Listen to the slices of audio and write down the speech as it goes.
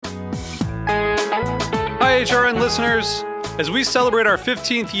HRN listeners. As we celebrate our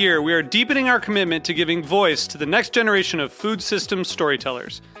 15th year, we are deepening our commitment to giving voice to the next generation of food systems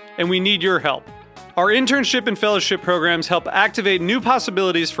storytellers, and we need your help. Our internship and fellowship programs help activate new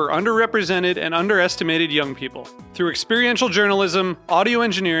possibilities for underrepresented and underestimated young people through experiential journalism, audio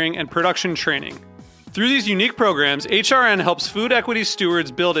engineering, and production training. Through these unique programs, HRN helps food equity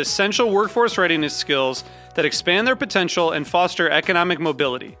stewards build essential workforce readiness skills that expand their potential and foster economic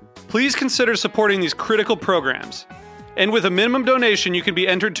mobility. Please consider supporting these critical programs. And with a minimum donation, you can be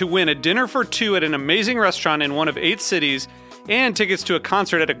entered to win a dinner for two at an amazing restaurant in one of 8 cities and tickets to a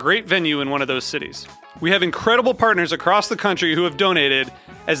concert at a great venue in one of those cities. We have incredible partners across the country who have donated,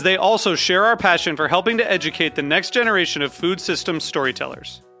 as they also share our passion for helping to educate the next generation of food systems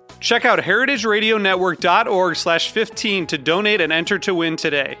storytellers. Check out heritageradionetwork.org/15 to donate and enter to win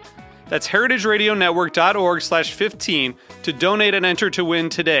today. That's heritageradionetwork.org/15 to donate and enter to win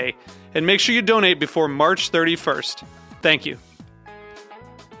today. And make sure you donate before March 31st. Thank you.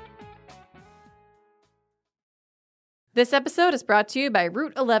 This episode is brought to you by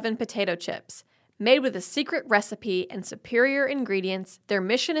Route 11 potato chips. Made with a secret recipe and superior ingredients, their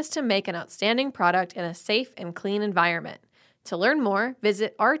mission is to make an outstanding product in a safe and clean environment. To learn more,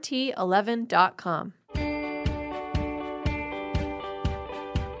 visit rt11.com.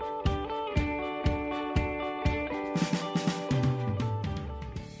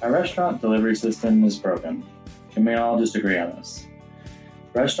 Our restaurant delivery system is broken. Can we all just agree on this?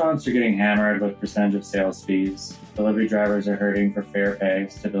 Restaurants are getting hammered with percentage of sales fees, delivery drivers are hurting for fair pay,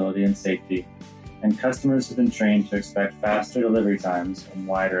 stability, and safety, and customers have been trained to expect faster delivery times and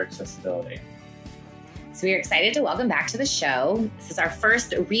wider accessibility. So we are excited to welcome back to the show. This is our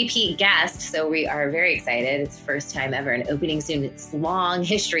first repeat guest, so we are very excited. It's the first time ever in opening soon. It's a long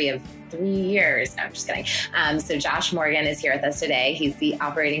history of 3 years. No, I'm just kidding. So Josh Morgan is here with us today. He's the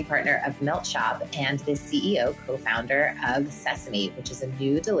operating partner of Melt Shop and the CEO, co-founder of Sesame, which is a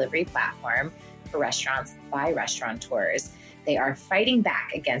new delivery platform for restaurants by restaurateurs. They are fighting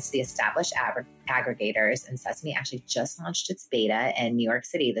back against the established aggregators, and Sesame actually just launched its beta in New York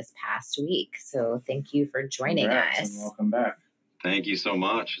City this past week. So thank you for joining us. And welcome back. Thank you so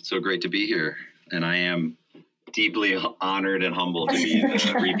much. It's so great to be here. And I am deeply honored and humbled to be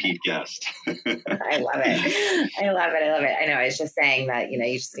the repeat guest. I love it. I love it. I know. I was just saying that, you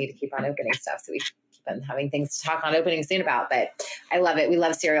just need to keep on opening stuff. So we keep on having things to talk on opening soon about, but I love it. We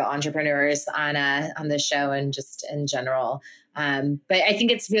love serial entrepreneurs on this show and just in general. But I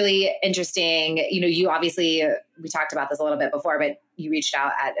think it's really interesting. You obviously, we talked about this a little bit before, but you reached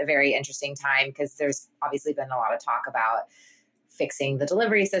out at a very interesting time because there's obviously been a lot of talk about fixing the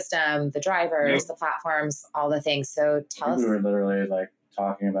delivery system, the drivers, the platforms, all the things. So tell us. We were literally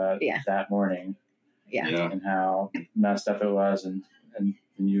talking about that morning and how messed up it was. And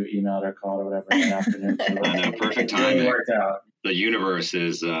you emailed or called or whatever in the afternoon. Perfect timing. It worked out. The universe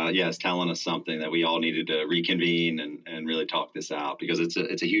is telling us something that we all needed to reconvene and really talk this out because it's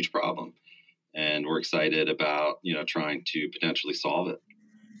a huge problem. And we're excited about, trying to potentially solve it.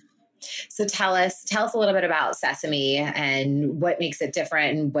 So tell us a little bit about Sesame and what makes it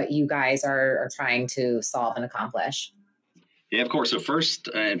different and what you guys are trying to solve and accomplish. Yeah, of course. So first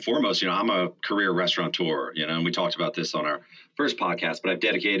and foremost, I'm a career restaurateur, and we talked about this on our first podcast, but I've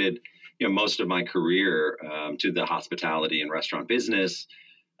dedicated, most of my career to the hospitality and restaurant business,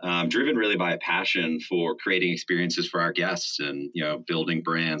 driven really by a passion for creating experiences for our guests and, building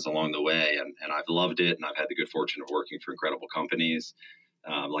brands along the way. And I've loved it. And I've had the good fortune of working for incredible companies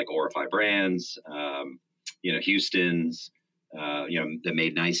like Orify Brands, Houston's, the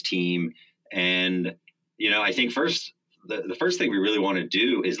Made Nice team. And, I think the first thing we really want to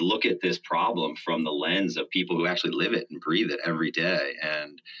do is look at this problem from the lens of people who actually live it and breathe it every day.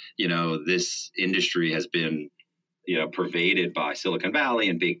 And, this industry has been, pervaded by Silicon Valley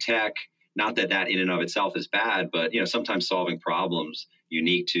and big tech. Not that in and of itself is bad, but, sometimes solving problems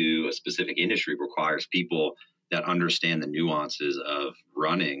unique to a specific industry requires people that understand the nuances of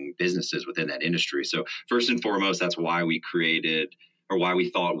running businesses within that industry. So first and foremost, that's why we created, or why we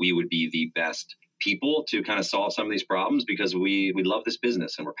thought we would be the best people to kind of solve some of these problems, because we love this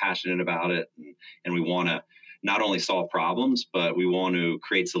business and we're passionate about it. And we want to not only solve problems, but we want to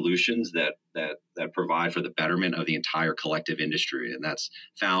create solutions that provide for the betterment of the entire collective industry. And that's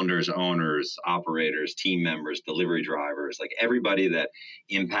founders, owners, operators, team members, delivery drivers, like everybody that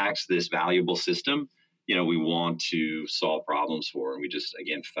impacts this valuable system. We want to solve problems for, and we just,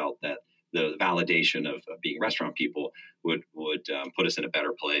 again, felt that the validation of being restaurant people would put us in a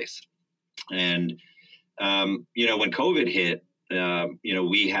better place. And, when COVID hit,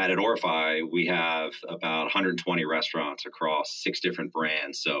 we had at Orify, we have about 120 restaurants across 6 different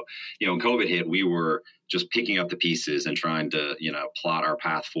brands. So, when COVID hit, we were just picking up the pieces and trying to, plot our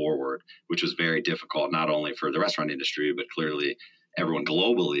path forward, which was very difficult, not only for the restaurant industry, but clearly everyone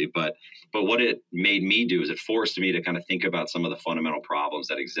globally. But what it made me do is it forced me to kind of think about some of the fundamental problems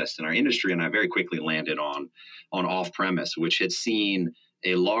that exist in our industry. And I very quickly landed on off-premise, which had seen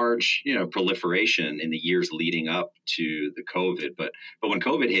a large, proliferation in the years leading up to the COVID. But when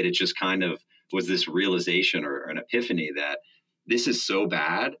COVID hit, it just kind of was this realization or an epiphany that this is so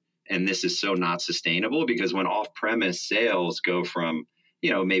bad and this is so not sustainable, because when off-premise sales go from,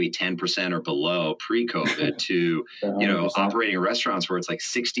 maybe 10% or below pre-COVID to, 100%. operating restaurants where it's like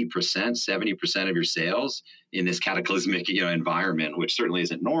 60%, 70% of your sales in this cataclysmic, environment, which certainly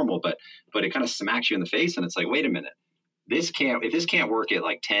isn't normal, but it kind of smacks you in the face. And it's like, wait a minute. If this can't work at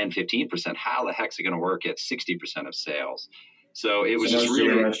like 10, 15%, how the heck's it going to work at 60% of sales? So it was just most really.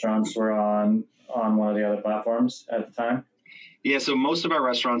 of your restaurants were on one of the other platforms at the time? Yeah. So most of our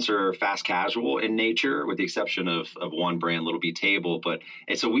restaurants are fast casual in nature, with the exception of one brand, Little B Table.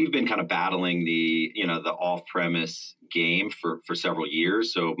 And so we've been kind of battling the off-premise game for several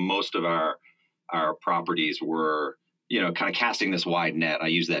years. So most of our properties were, kind of casting this wide net. I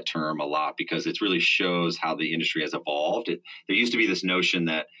use that term a lot because it really shows how the industry has evolved. There used to be this notion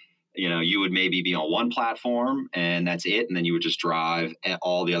that, you would maybe be on one platform and that's it. And then you would just drive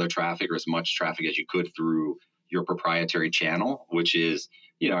all the other traffic, or as much traffic as you could, through your proprietary channel, which is,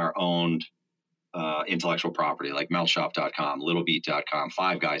 our owned intellectual property, like meltshop.com, littlebeat.com,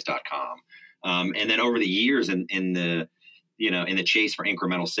 fiveguys.com. And then over the years in the chase for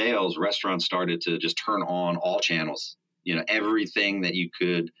incremental sales, restaurants started to just turn on all channels, everything that you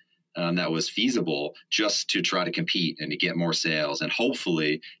could, that was feasible, just to try to compete and to get more sales and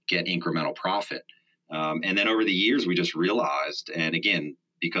hopefully get incremental profit. And then over the years, we just realized, and again,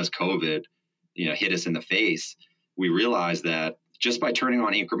 because COVID, hit us in the face, we realized that just by turning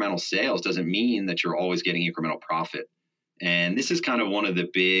on incremental sales doesn't mean that you're always getting incremental profit. And this is kind of one of the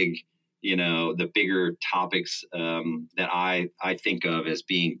bigger topics that I think of as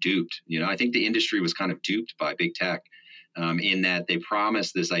being duped. I think the industry was kind of duped by big tech in that they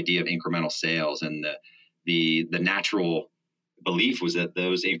promised this idea of incremental sales, and the natural belief was that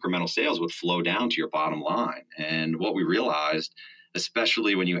those incremental sales would flow down to your bottom line. And what we realized,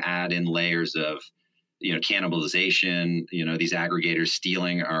 especially when you add in layers of cannibalization, these aggregators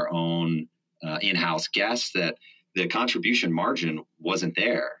stealing our own in-house guests, that the contribution margin wasn't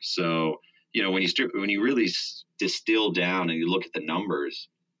there. So, when you really distill down and you look at the numbers,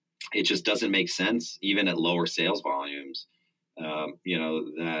 it just doesn't make sense, even at lower sales volumes,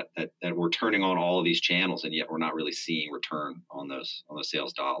 that we're turning on all of these channels and yet we're not really seeing return on those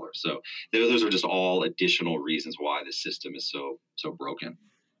sales dollars. So those are just all additional reasons why the system is so broken.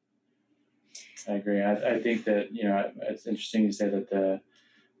 I agree. I think that, it's interesting you say that the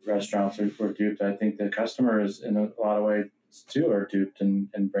restaurants were duped. I think the customers in a lot of ways too are duped and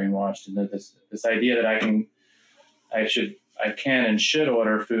brainwashed. And this idea that I can and should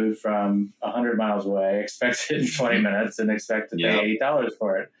order food from 100 miles away, expect it in 20 minutes, and expect to pay $8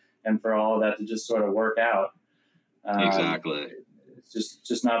 for it, and for all of that to just sort of work out. Exactly. It's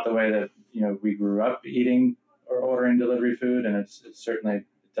just not the way that we grew up eating or ordering delivery food, and it certainly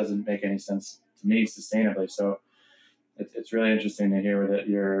doesn't make any sense to me sustainably. So it's really interesting to hear that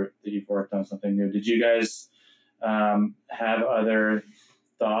you've worked on something new. Did you guys have other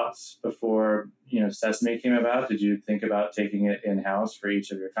thoughts before Sesame came about? Did you think about taking it in-house for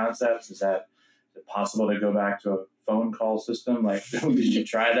each of your concepts? Is it possible to go back to a phone call system? Like, did you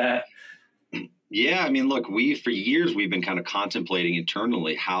try that? Yeah, I mean, look, for years we've been kind of contemplating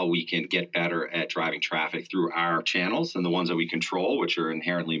internally how we can get better at driving traffic through our channels and the ones that we control, which are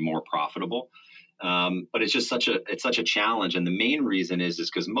inherently more profitable. But it's just such a challenge, and the main reason is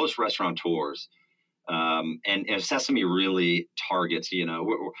because most restaurateurs, and Sesame really targets,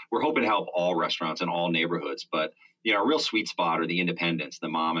 we're hoping to help all restaurants in all neighborhoods, but a real sweet spot are the independents, the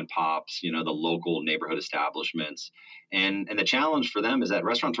mom and pops, the local neighborhood establishments. And the challenge for them is that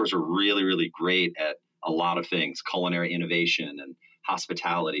restaurateurs are really, really great at a lot of things: culinary innovation and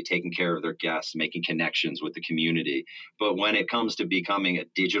hospitality, taking care of their guests, making connections with the community. But when it comes to becoming a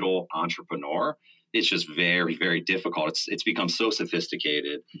digital entrepreneur, it's just very, very difficult. It's become so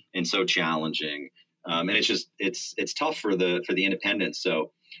sophisticated and so challenging. And it's tough for the independents.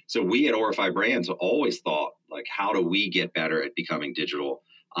 So we at Orify Brands always thought, like, how do we get better at becoming digital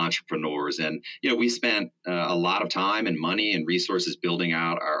entrepreneurs? And, we spent a lot of time and money and resources building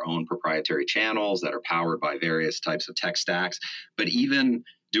out our own proprietary channels that are powered by various types of tech stacks. But even,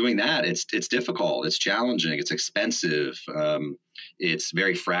 doing that, it's difficult, it's challenging, it's expensive, it's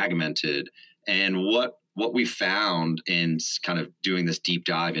very fragmented. And what we found in kind of doing this deep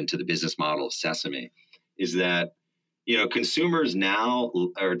dive into the business model of Sesame is that, consumers now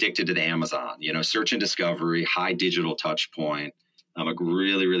are addicted to the Amazon, search and discovery, high digital touch point, a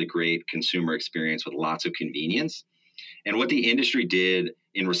really, really great consumer experience with lots of convenience. And what the industry did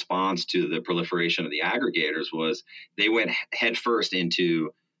in response to the proliferation of the aggregators was they went headfirst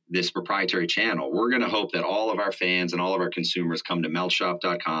into this proprietary channel. We're going to hope that all of our fans and all of our consumers come to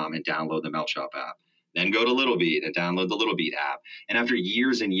meltshop.com and download the Meltshop app. Then go to Little Beat and download the Little Beat app. And after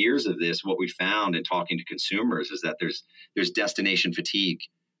years and years of this, what we found in talking to consumers is that there's destination fatigue.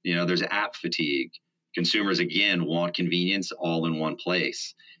 There's app fatigue. Consumers, again, want convenience all in one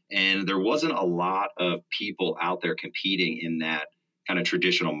place. And there wasn't a lot of people out there competing in that kind of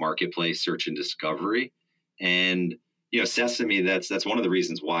traditional marketplace search and discovery. And, Sesame, that's one of the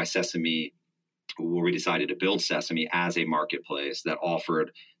reasons why we decided to build Sesame as a marketplace that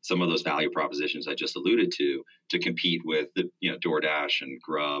offered some of those value propositions I just alluded to compete with the, DoorDash and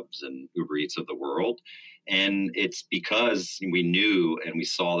Grubs and Uber Eats of the world. And it's because we knew and we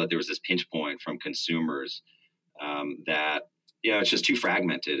saw that there was this pinch point from consumers that, it's just too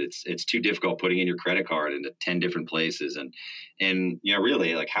fragmented. It's too difficult putting in your credit card into 10 different places. And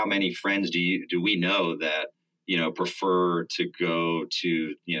really, like, how many friends do we know that, prefer to go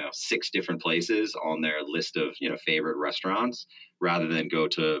to, 6 different places on their list of, favorite restaurants rather than go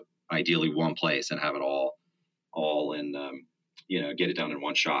to ideally one place and have it all in, get it done in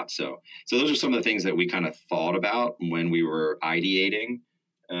one shot. So those are some of the things that we kind of thought about when we were ideating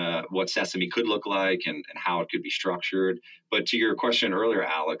what Sesame could look like and how it could be structured. But to your question earlier,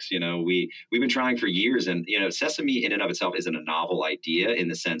 Alex, we've been trying for years, and, Sesame in and of itself isn't a novel idea in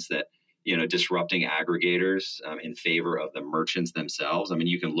the sense that, disrupting aggregators in favor of the merchants themselves. I mean,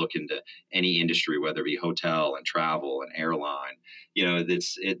 you can look into any industry, whether it be hotel and travel and airline,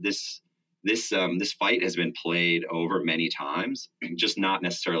 this fight has been played over many times, just not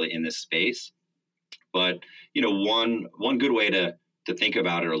necessarily in this space. But, one good way to think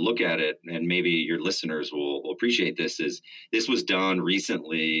about it or look at it, and maybe your listeners will appreciate this, is this was done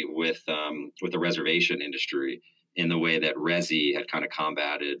recently with the reservation industry in the way that Resy had kind of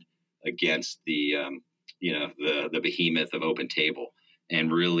combated against the behemoth of Open Table,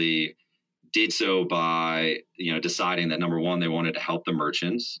 and really did so by, deciding that, number one, they wanted to help the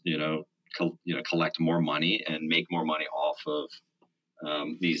merchants, collect more money and make more money off of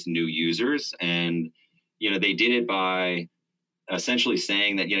these new users. And, they did it by essentially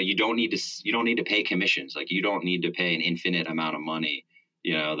saying that, you don't need to pay commissions. Like, you don't need to pay an infinite amount of money,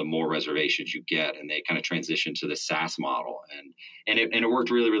 the more reservations you get. And they kind of transitioned to the SaaS model, and it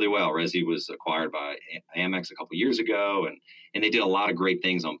worked really, really well. Resy was acquired by Amex a couple of years ago, and they did a lot of great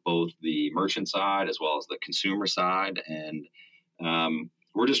things on both the merchant side as well as the consumer side. And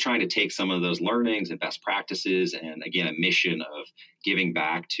we're just trying to take some of those learnings and best practices, and again, a mission of giving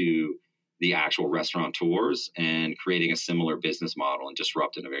back to the actual restaurateurs and creating a similar business model and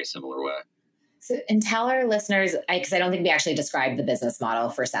disrupt in a very similar way. So, and tell our listeners, because I don't think we actually described the business model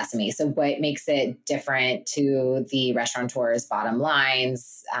for Sesame. So what makes it different to the restaurateurs' bottom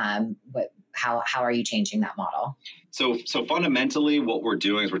lines? How are you changing that model? So fundamentally, what we're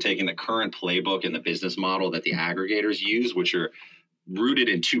doing is we're taking the current playbook and the business model that the aggregators use, which are rooted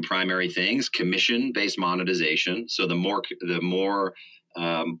in 2 primary things: commission-based monetization. So the more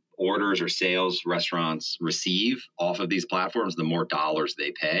orders or sales restaurants receive off of these platforms, the more dollars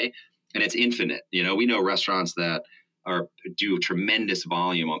they pay. And it's infinite. We know restaurants that do tremendous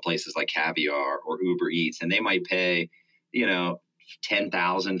volume on places like Caviar or Uber Eats, and they might pay, $10,000,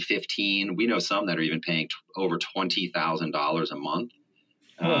 $15,000. We know some that are even paying over $20,000 a month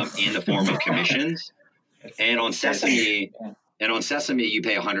in the form of commissions. And on Sesame, you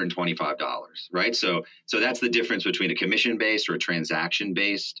pay $125, right? So that's the difference between a commission-based or a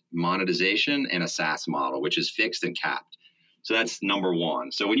transaction-based monetization and a SaaS model, which is fixed and capped. So that's number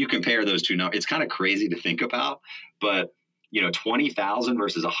one. So when you compare those two numbers, it's kind of crazy to think about, but $20,000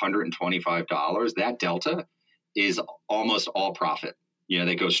 versus $125, that delta is almost all profit.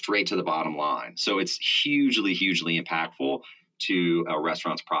 They go straight to the bottom line. So it's hugely, hugely impactful to a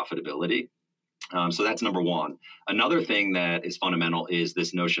restaurant's profitability. So that's number one. Another thing that is fundamental is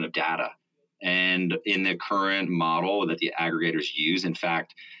this notion of data. And in the current model that the aggregators use, in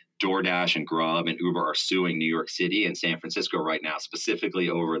fact, DoorDash and Grub and Uber are suing New York City and San Francisco right now, specifically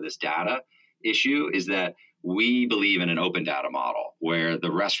over this data issue, is that we believe in an open data model where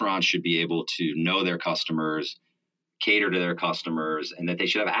the restaurants should be able to know their customers, cater to their customers, and that they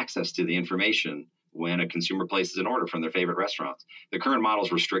should have access to the information when a consumer places an order from their favorite restaurants. The current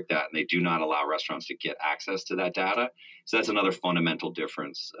models restrict that, and they do not allow restaurants to get access to that data. So that's another fundamental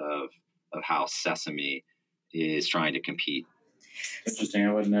difference of how Sesame is trying to compete. Interesting.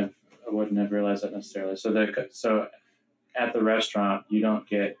 I wouldn't have realized that necessarily. So at the restaurant, you don't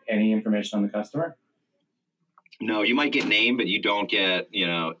get any information on the customer? No, you might get name, but you don't get,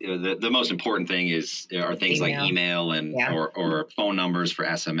 the most important thing are things like email and or phone numbers for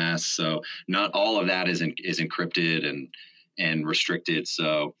SMS. So not all of that is encrypted and restricted.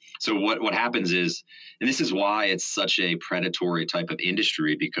 So what happens is, and this is why it's such a predatory type of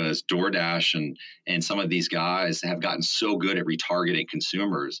industry, because DoorDash and some of these guys have gotten so good at retargeting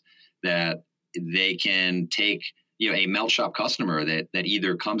consumers that they can take a Melt Shop customer that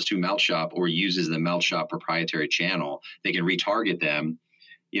either comes to Melt Shop or uses the Melt Shop proprietary channel. They can retarget them,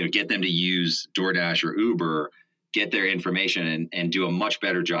 get them to use DoorDash or Uber, get their information and do a much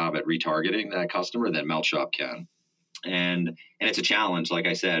better job at retargeting that customer than Melt Shop can. And it's a challenge, like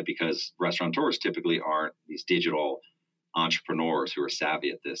I said, because restaurateurs typically aren't these digital entrepreneurs who are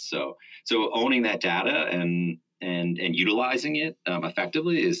savvy at this. So owning that data and utilizing it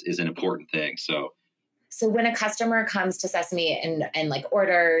effectively is an important thing. So when a customer comes to Sesame and like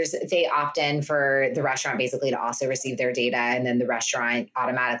orders, they opt in for the restaurant basically to also receive their data. And then the restaurant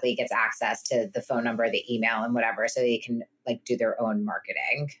automatically gets access to the phone number, the email and whatever, so they can like do their own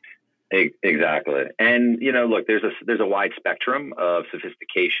marketing. Exactly. And, look, there's a wide spectrum of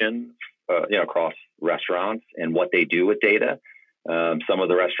sophistication, across restaurants and what they do with data. Some of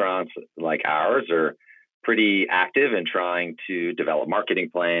the restaurants like ours are pretty active in trying to develop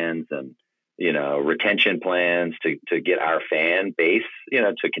marketing plans and, retention plans to get our fan base,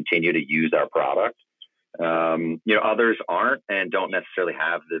 to continue to use our product. Others aren't and don't necessarily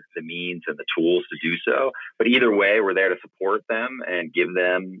have the means and the tools to do so. But either way, we're there to support them and give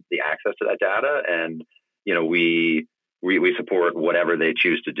them the access to that data. And, we support whatever they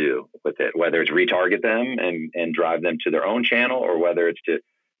choose to do with it, whether it's retarget them and drive them to their own channel, or whether it's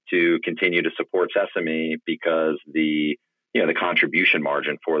to continue to support Sesame because the contribution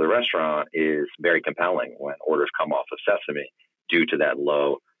margin for the restaurant is very compelling when orders come off of Sesame due to that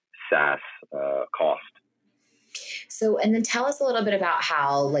low SaaS cost. So, and then tell us a little bit about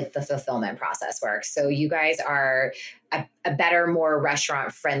how like the fulfillment process works. So you guys are a better, more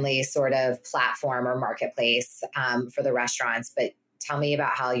restaurant friendly sort of platform or marketplace for the restaurants, but tell me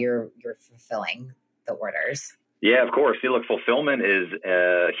about how you're fulfilling the orders. Yeah, of course. Look, fulfillment is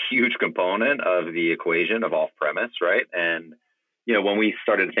a huge component of the equation of off-premise, right? And, when we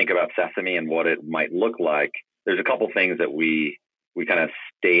started to think about Sesame and what it might look like, there's a couple things that we kind of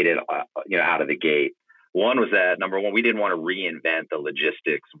stated, out of the gate. One was that, number one, we didn't want to reinvent the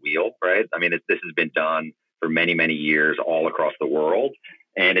logistics wheel, right? I mean, this has been done for many, many years all across the world,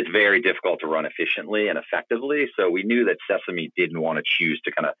 and it's very difficult to run efficiently and effectively. So we knew that Sesame didn't want to choose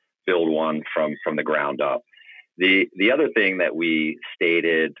to kind of build one from the ground up. The other thing that we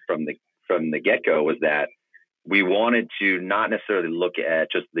stated from the get-go was that we wanted to not necessarily look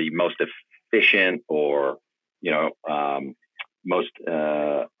at just the most efficient or most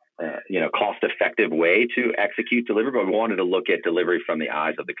cost-effective way to execute delivery, but we wanted to look at delivery from the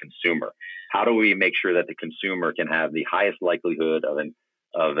eyes of the consumer. How do we make sure that the consumer can have the highest likelihood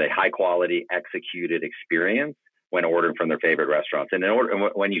of a high-quality executed experience when ordering from their favorite restaurants? And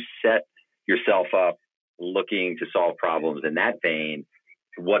when you set yourself up looking to solve problems in that vein,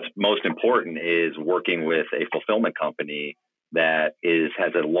 what's most important is working with a fulfillment company that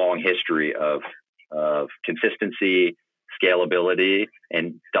has a long history of consistency, scalability,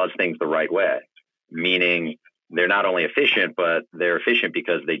 and does things the right way. Meaning they're not only efficient, but they're efficient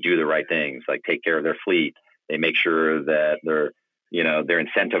because they do the right things, like take care of their fleet. They make sure that they're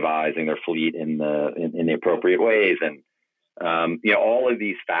incentivizing their fleet in the appropriate ways. And all of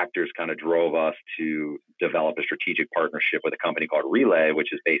these factors kind of drove us to develop a strategic partnership with a company called Relay,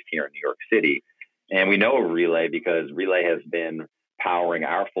 which is based here in New York City. And we know Relay because Relay has been powering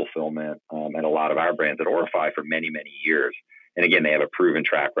our fulfillment and a lot of our brands at Orify for many, many years. And again, they have a proven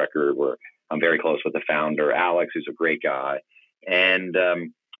track record where I'm very close with the founder, Alex, who's a great guy. And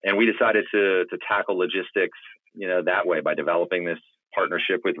we decided to tackle logistics, that way by developing this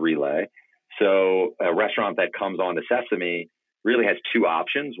partnership with Relay. So a restaurant that comes onto Sesame really has two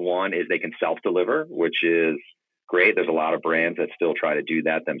options. One is they can self-deliver, which is great. There's a lot of brands that still try to do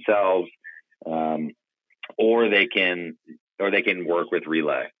that themselves. Or they can work with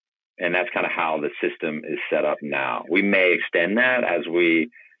Relay. And that's kind of how the system is set up now. We may extend that as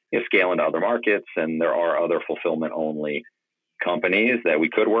we scale into other markets, and there are other fulfillment only companies that we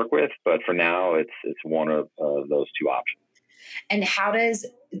could work with. But for now, it's one of those two options. And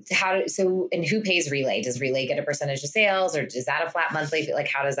and who pays Relay? Does Relay get a percentage of sales, or is that a flat monthly? Like,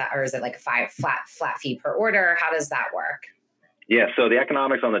 how does that, or is it like a flat fee per order? How does that work? Yeah. So the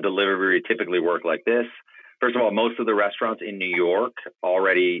economics on the delivery typically work like this. First of all, most of the restaurants in New York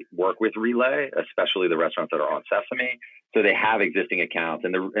already work with Relay, especially the restaurants that are on Sesame. So they have existing accounts.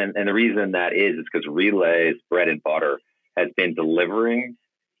 And the reason that is because Relay's bread and butter has been delivering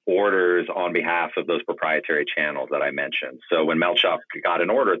orders on behalf of those proprietary channels that I mentioned. So when Melt Shop got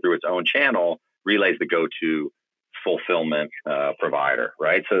an order through its own channel, Relay's the go-to fulfillment provider,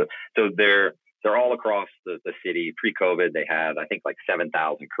 right? So they're all across the city. Pre-COVID, they had, I think, like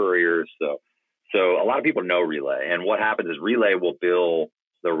 7,000 couriers. So a lot of people know Relay. And what happens is Relay will bill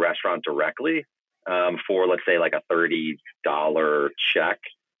the restaurant directly for, let's say, like a $30 check.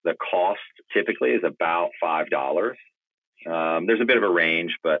 The cost typically is about $5. There's a bit of a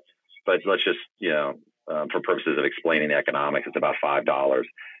range, but let's just, for purposes of explaining the economics, it's about $5.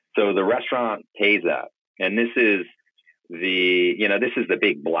 So the restaurant pays that. And this is the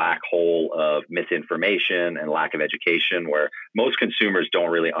big black hole of misinformation and lack of education, where most consumers don't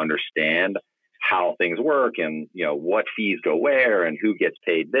really understand how things work and, what fees go where and who gets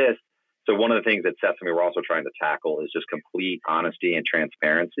paid this. So one of the things that Sesame we're also trying to tackle is just complete honesty and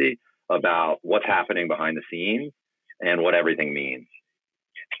transparency about what's happening behind the scenes and what everything means.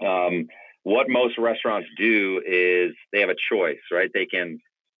 What most restaurants do is they have a choice, right? They can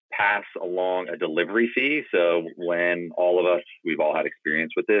pass along a delivery fee. So when all of us, we've all had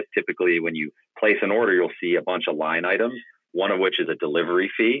experience with this. Typically, when you place an order, you'll see a bunch of line items, one of which is a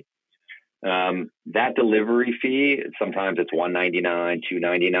delivery fee. That delivery fee, sometimes it's $1.99,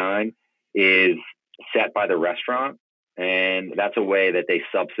 $2.99, is set by the restaurant. And that's a way that they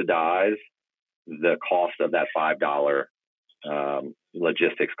subsidize the cost of that $5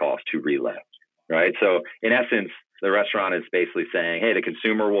 logistics cost to Relay, right? So in essence, the restaurant is basically saying, hey, the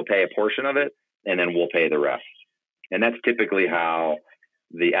consumer will pay a portion of it, and then we'll pay the rest. And that's typically how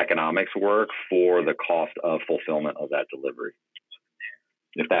the economics work for the cost of fulfillment of that delivery.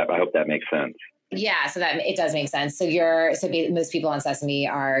 I hope that makes sense. Yeah, so that it does make sense. So most people on Sesame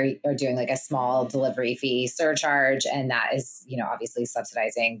are doing like a small delivery fee surcharge, and that is, obviously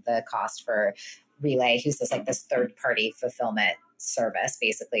subsidizing the cost for Relay, who's this third party fulfillment service,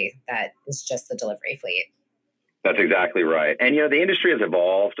 basically, that is just the delivery fleet. That's exactly right. And, the industry has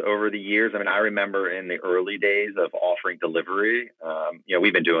evolved over the years. I mean, I remember in the early days of offering delivery,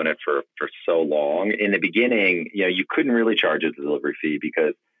 we've been doing it for so long. In the beginning, you couldn't really charge a delivery fee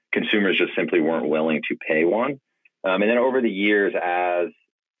because consumers just simply weren't willing to pay one. And then over the years, as,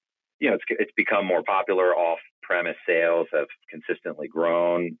 it's become more popular, off-premise sales have consistently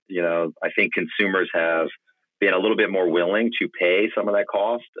grown. I think consumers have been a little bit more willing to pay some of that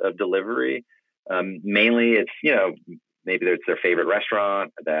cost of delivery. Mainly it's, maybe it's their favorite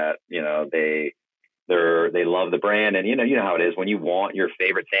restaurant that, they love the brand. And, you know how it is when you want your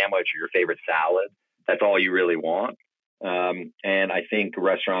favorite sandwich or your favorite salad, that's all you really want. And I think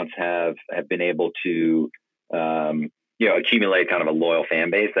restaurants have been able to, accumulate kind of a loyal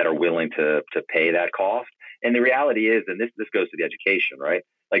fan base that are willing to pay that cost. And the reality is, and this goes to the education, right?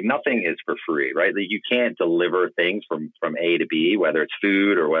 Like nothing is for free, right? Like you can't deliver things from A to B, whether it's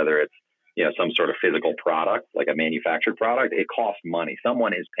food or whether it's, some sort of physical product, like a manufactured product. It costs money.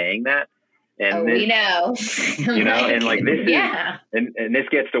 Someone is paying that. And we know, and like this is, and this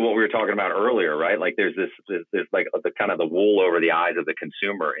gets to what we were talking about earlier, right? Like there's this like the kind of the wool over the eyes of the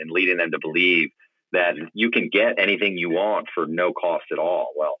consumer and leading them to believe that you can get anything you want for no cost at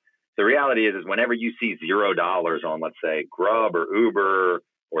all. Well, the reality is whenever you see $0 on, let's say, Grub or Uber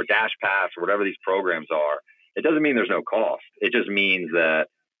or DashPass or whatever these programs are, it doesn't mean there's no cost. It just means that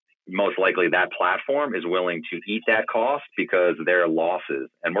most likely that platform is willing to eat that cost because their losses,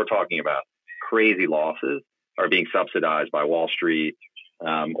 and we're talking about crazy losses, are being subsidized by Wall Street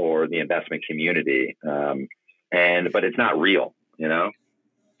or the investment community. But it's not real,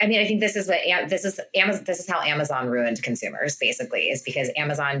 I mean, I think this is how Amazon ruined consumers, basically, is because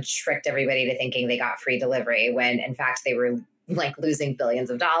Amazon tricked everybody to thinking they got free delivery when in fact they were like losing billions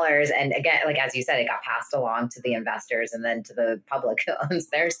of dollars. And again, like, as you said, it got passed along to the investors and then to the public who owns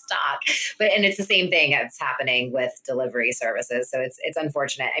their stock. And it's the same thing that's happening with delivery services. So it's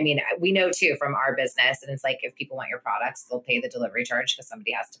unfortunate. I mean, we know too from our business, and it's like, if people want your products, they'll pay the delivery charge because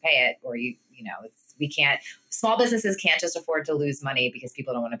somebody has to pay it, or small businesses can't just afford to lose money because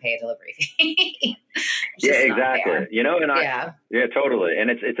people don't want to pay a delivery fee. Yeah, exactly. Yeah, totally. And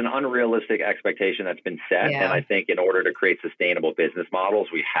it's an unrealistic expectation that's been set. Yeah. And I think in order to create sustainable business models,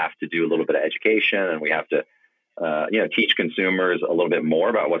 we have to do a little bit of education, and we have to teach consumers a little bit more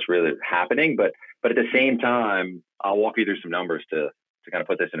about what's really happening. But at the same time, I'll walk you through some numbers to kind of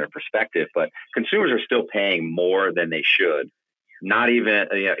put this into perspective. But consumers are still paying more than they should, not even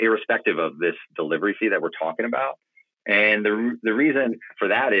irrespective of this delivery fee that we're talking about. And the reason for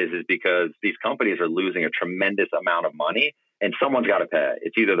that is because these companies are losing a tremendous amount of money, and someone's got to pay.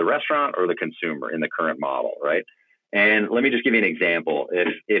 It's either the restaurant or the consumer in the current model, right? And let me just give you an example.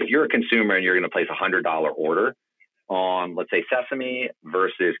 If you're a consumer and you're going to place a $100 order on, let's say, Sesame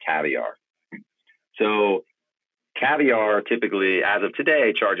versus caviar. So caviar typically, as of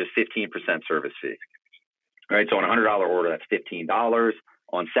today, charges 15% service fee. Right? So on a $100 order, that's $15.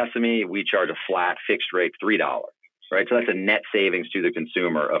 On Sesame, we charge a flat fixed rate $3. Right? So that's a net savings to the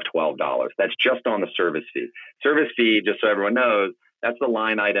consumer of $12. That's just on the service fee. Service fee, just so everyone knows, that's the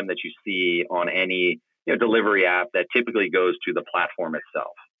line item that you see on any delivery app that typically goes to the platform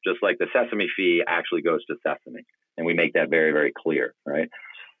itself. Just like the Sesame fee actually goes to Sesame. And we make that very, very clear, right?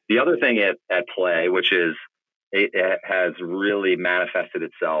 The other thing at play, which is it has really manifested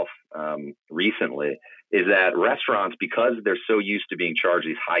itself recently, is that restaurants, because they're so used to being charged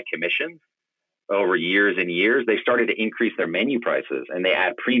these high commissions over years and years, they started to increase their menu prices and they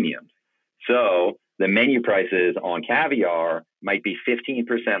add premiums. So the menu prices on caviar might be 15%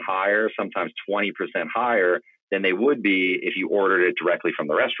 higher, sometimes 20% higher than they would be if you ordered it directly from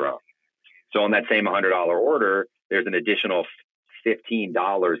the restaurant. So on that same $100 order, there's an additional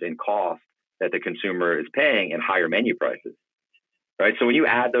 $15 in cost that the consumer is paying and higher menu prices, right? So when you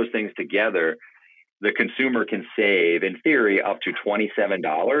add those things together, the consumer can save, in theory, up to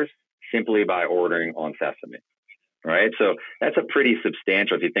 $27 simply by ordering on Sesame, right? So that's a pretty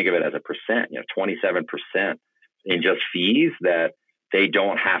substantial, if you think of it as a percent, 27% in just fees that they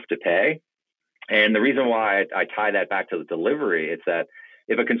don't have to pay. And the reason why I tie that back to the delivery, it's that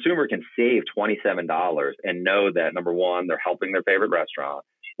if a consumer can save $27 and know that, number one, they're helping their favorite restaurant,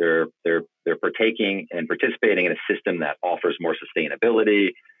 they're partaking and participating in a system that offers more sustainability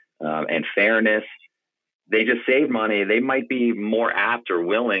and fairness, they just save money. They might be more apt or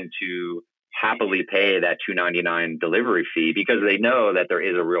willing to happily pay that $2.99 delivery fee because they know that there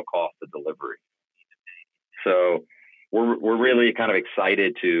is a real cost of delivery. So we're really kind of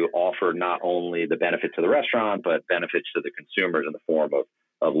excited to offer not only the benefit to the restaurant, but benefits to the consumers in the form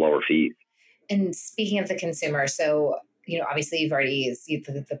of lower fees. And speaking of the consumer, so obviously you've already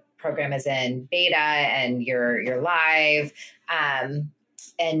the program is in beta and you're live,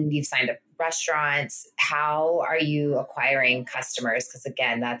 and you've signed up restaurants. How are you acquiring customers? Because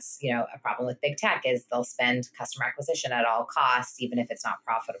again, that's a problem with big tech is they'll spend customer acquisition at all costs, even if it's not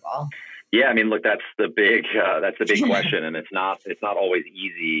profitable. Yeah, I mean, look, that's the big question, and it's not always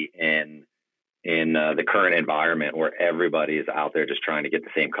easy in the current environment where everybody is out there just trying to get the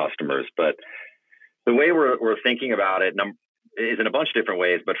same customers. But the way we're thinking about it is in a bunch of different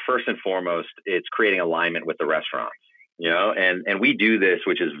ways. But first and foremost, it's creating alignment with the restaurants. And we do this,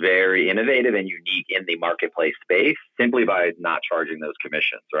 which is very innovative and unique in the marketplace space, simply by not charging those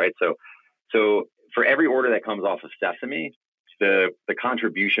commissions, right? So for every order that comes off of Sesame, the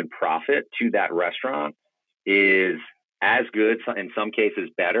contribution profit to that restaurant is as good, in some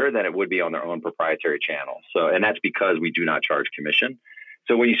cases better than it would be on their own proprietary channel. So, and that's because we do not charge commission.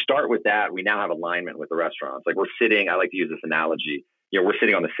 So when you start with that, we now have alignment with the restaurants. Like I like to use this analogy, we're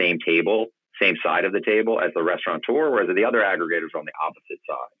sitting on the same table, same side of the table as the restaurateur, whereas the other aggregators are on the opposite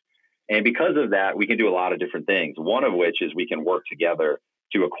side. And because of that, we can do a lot of different things. One of which is we can work together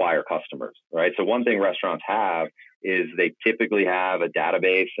to acquire customers, right? So one thing restaurants have is they typically have a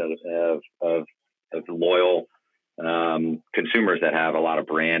database of loyal consumers that have a lot of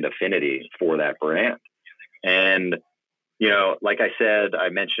brand affinity for that brand. And, like I said, I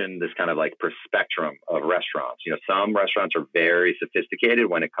mentioned this kind of like spectrum of restaurants. Some restaurants are very sophisticated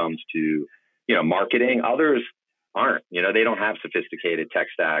when it comes to, marketing. Others aren't, they don't have sophisticated tech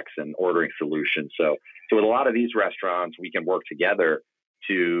stacks and ordering solutions. So with a lot of these restaurants, we can work together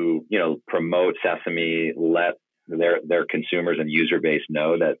to, promote Sesame, let their consumers and user base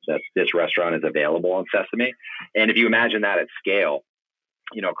know that this restaurant is available on Sesame. And if you imagine that at scale,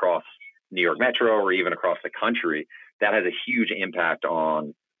 across New York Metro or even across the country, that has a huge impact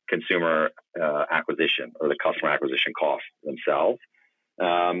on consumer acquisition or the customer acquisition costs themselves.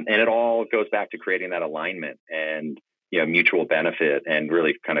 And it all goes back to creating that alignment and, mutual benefit and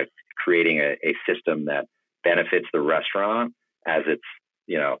really kind of creating a system that benefits the restaurant as its,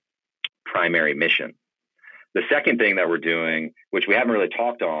 primary mission. The second thing that we're doing, which we haven't really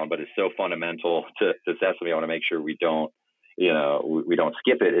talked on, but is so fundamental to Sesame, I want to make sure we don't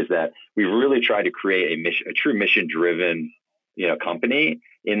skip it, is that we really try to create a true mission-driven company,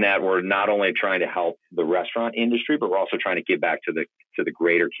 in that we're not only trying to help the restaurant industry, but we're also trying to give back to the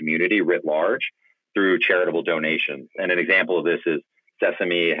greater community writ large through charitable donations. And an example of this is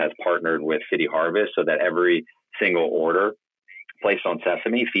Sesame has partnered with City Harvest so that every single order placed on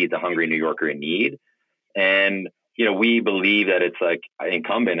Sesame feeds a hungry New Yorker in need. And we believe that it's like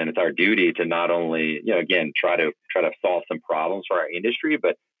incumbent and it's our duty to not only, again, try to solve some problems for our industry,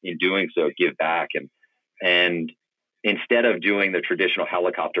 but in doing so, give back. And instead of doing the traditional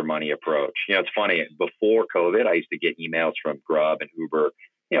helicopter money approach, it's funny, before COVID, I used to get emails from Grub and Uber,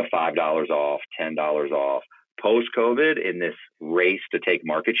 $5 off, $10 off. Post COVID, in this race to take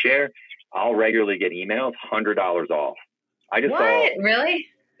market share, I'll regularly get emails, $100 off. I just saw, really?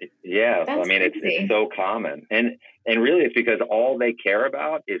 Yeah. That's it's so common. And really it's because all they care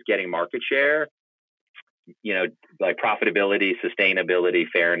about is getting market share, like profitability, sustainability,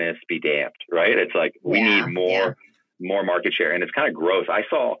 fairness, be damned, right? It's like, we need more market share. And it's kind of gross.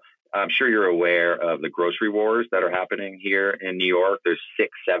 I'm sure you're aware of the grocery wars that are happening here in New York. There's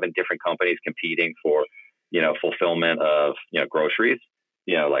 6-7 different companies competing for, fulfillment of, groceries,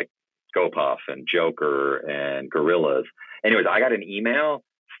 like GoPuff and Joker and Gorillas. Anyways, I got an email,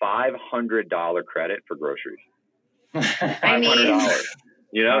 $500 credit for groceries. $500.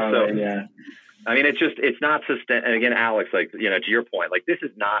 Yeah. I mean, it's not sustainable. And again, Alex, like, to your point, like this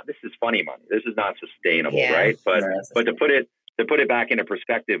is funny money. This is not sustainable, right? But to put it back into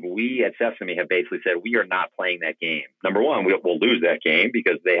perspective, we at Sesame have basically said we are not playing that game. Number one, we'll lose that game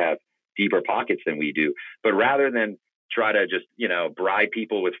because they have deeper pockets than we do. But rather than try to just, bribe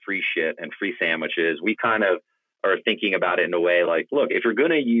people with free shit and free sandwiches, we kind of are thinking about it in a way like, look, if you're going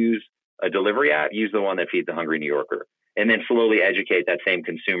to use a delivery app, use the one that feeds a hungry New Yorker, and then slowly educate that same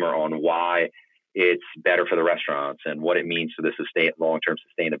consumer on why it's better for the restaurants and what it means to the long-term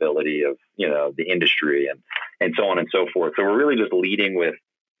sustainability of, the industry and so on and so forth. So we're really just leading with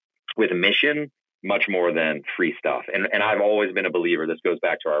mission much more than free stuff. And I've always been a believer, this goes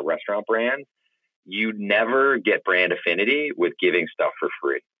back to our restaurant brand. You never get brand affinity with giving stuff for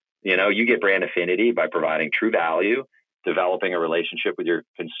free. You get brand affinity by providing true value, developing a relationship with your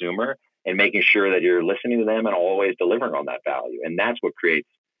consumer, and making sure that you're listening to them and always delivering on that value. And that's what creates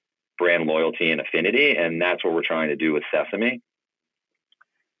brand loyalty and affinity. And that's what we're trying to do with Sesame.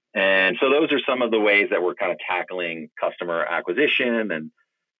 And so those are some of the ways that we're kind of tackling customer acquisition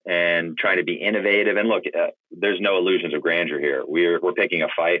and trying to be innovative. And look, there's no illusions of grandeur here. We're picking a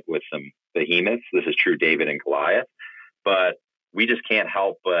fight with some behemoths. This is true David and Goliath, but we just can't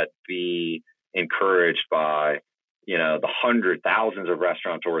help but be encouraged by, the thousands of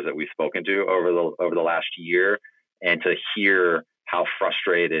restaurateurs that we've spoken to over the last year, and to hear how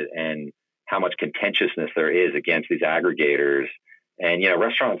frustrated and how much contentiousness there is against these aggregators. And,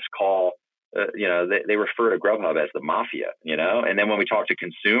 restaurants call, they refer to Grubhub as the mafia, and then when we talk to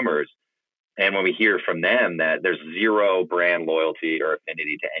consumers and when we hear from them that there's zero brand loyalty or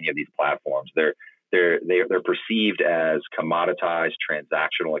affinity to any of these platforms, they're perceived as commoditized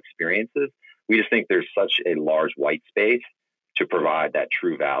transactional experiences. We just think there's such a large white space to provide that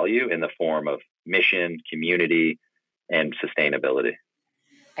true value in the form of mission, community, and sustainability.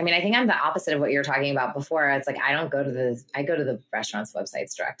 I mean, I think I'm the opposite of what you were talking about before. It's like, I go to the restaurants'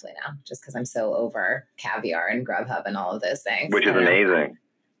 websites directly now, just because I'm so over Caviar and Grubhub and all of those things. Which is amazing.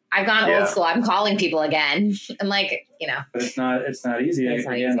 I've gone old school. I'm calling people again. I'm like, But it's not easy.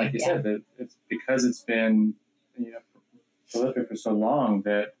 Again, like you said, that it's because it's been, prolific for so long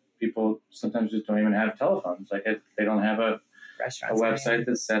that people sometimes just don't even have telephones. Like they don't have a website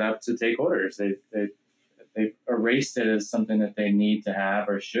that's set up to take orders. They've erased it as something that they need to have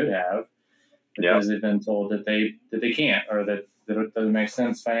or should have because they've been told that they can't, or that it doesn't make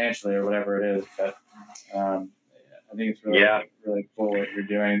sense financially or whatever it is. But I think it's really cool what you're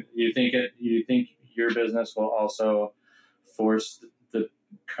doing. You think your business will also force the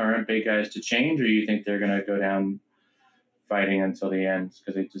current big guys to change, or you think they're going to go down fighting until the end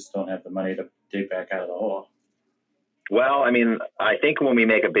because they just don't have the money to dig back out of the hole? Well, I mean, I think when we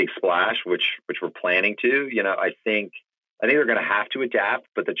make a big splash, which we're planning to, I think they're going to have to adapt.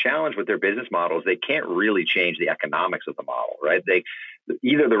 But the challenge with their business model is they can't really change the economics of the model, right?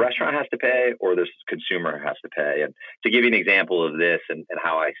 Either the restaurant has to pay or the consumer has to pay. And to give you an example of this and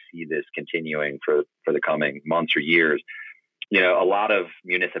how I see this continuing for the coming months or years, a lot of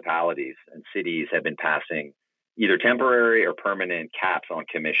municipalities and cities have been passing either temporary or permanent caps on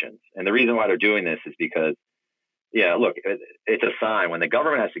commissions. And the reason why they're doing this is because, look, it's a sign when the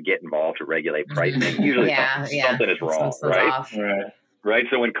government has to get involved to regulate pricing. Usually something is wrong, right? Right.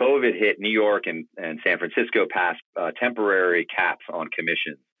 So when COVID hit, New York and San Francisco passed temporary caps on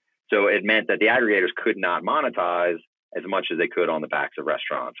commissions. So it meant that the aggregators could not monetize as much as they could on the backs of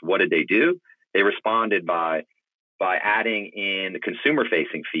restaurants. What did they do? They responded by adding in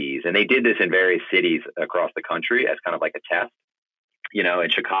consumer-facing fees. And they did this in various cities across the country as kind of like a test. You know, in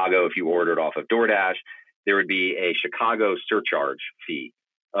Chicago, if you ordered off of DoorDash, there would be a Chicago surcharge fee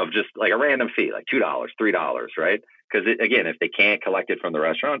of just like a random fee, like $2, $3, right? Because again, if they can't collect it from the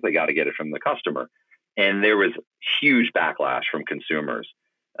restaurants, they got to get it from the customer. And there was huge backlash from consumers.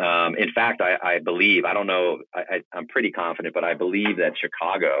 In fact, I believe, I don't know, I'm pretty confident, but I believe that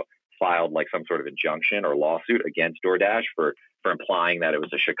Chicago filed like some sort of injunction or lawsuit against DoorDash for implying that it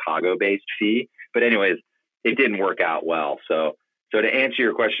was a Chicago-based fee. But anyways, it didn't work out well. So to answer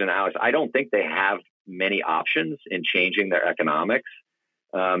your question, Alex, I don't think they have many options in changing their economics.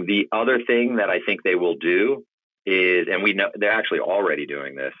 The other thing that I think they will do is, and we know they're actually already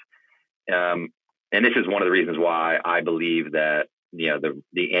doing this, and this is one of the reasons why I believe that, you know,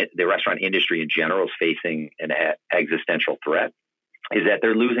 the restaurant industry in general is facing an existential threat, is that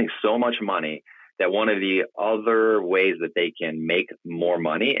they're losing so much money that one of the other ways that they can make more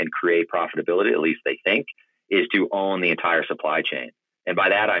money and create profitability, at least they think, is to own the entire supply chain. And by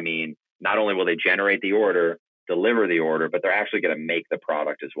that, I mean, not only will they generate the order, deliver the order, but they're actually going to make the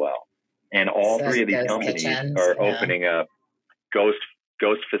product as well. And all three of these companies are opening up ghost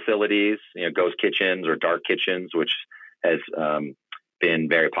facilities, you know, ghost kitchens or dark kitchens, which has been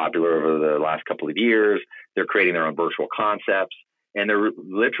very popular over the last couple of years. They're creating their own virtual concepts, and they're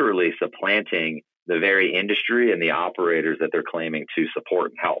literally supplanting the very industry and the operators that they're claiming to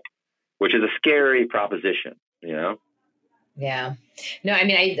support and help, which is a scary proposition, you know? Yeah. No, I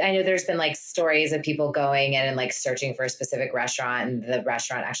mean, I know there's been like stories of people going in and like searching for a specific restaurant, and the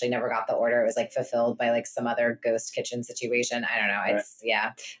restaurant actually never got the order. It was like fulfilled by like some other ghost kitchen situation. I don't know. It's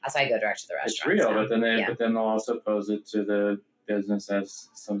yeah. That's why I go direct to the restaurant. It's real, but then they'll also pose it to the business as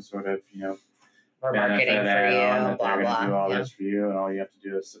some sort of, you know, or marketing for you, blah blah. Do all this for you, and all you have to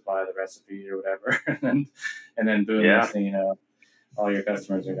do is supply the recipe or whatever, and then boom, next thing you know, all your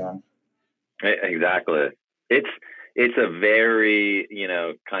customers are gone. Exactly. It's a very, you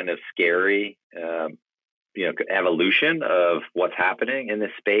know, kind of scary, you know, evolution of what's happening in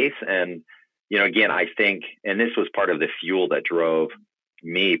this space. And, you know, again, I think, and this was part of the fuel that drove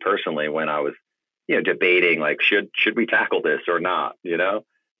me personally when I was, you know, debating like, should we tackle this or not, you know,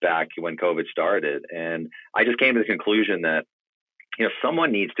 back when COVID started. And I just came to the conclusion that, you know,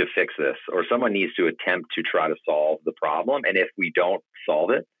 someone needs to fix this, or someone needs to attempt to try to solve the problem. And if we don't solve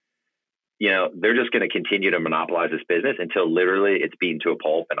it, you know, they're just going to continue to monopolize this business until literally it's beaten to a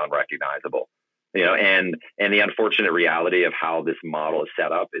pulp and unrecognizable, you know, and the unfortunate reality of how this model is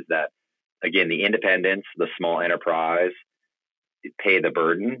set up is that, again, the independents, the small enterprise pay the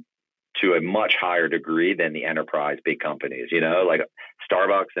burden to a much higher degree than the enterprise big companies, you know, like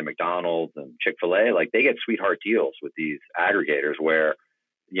Starbucks and McDonald's and Chick-fil-A, like they get sweetheart deals with these aggregators where,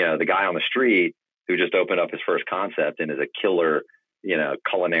 you know, the guy on the street who just opened up his first concept and is a killer, you know,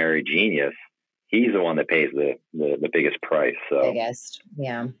 culinary genius, he's the one that pays the biggest price. So biggest,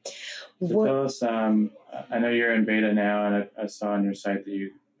 yeah. So tell us, I know you're in beta now, and I saw on your site that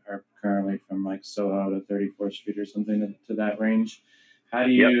you are currently from like Soho to 34th Street or something to that range. How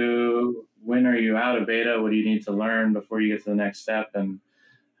do you, when are you out of beta? What do you need to learn before you get to the next step? And,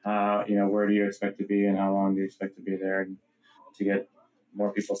 you know, where do you expect to be, and how long do you expect to be there to get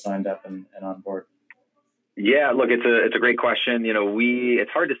more people signed up and on board? Yeah, look, it's a great question. You know,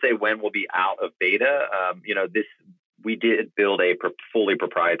 it's hard to say when we'll be out of beta. You know, we did build a fully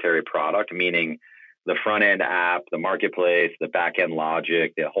proprietary product, meaning the front end app, the marketplace, the back end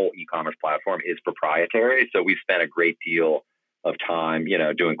logic, the whole e-commerce platform is proprietary. So we spent a great deal of time, you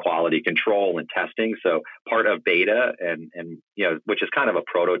know, doing quality control and testing. So part of beta and you know, which is kind of a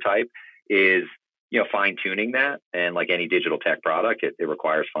prototype, is, you know, fine tuning that. And like any digital tech product, it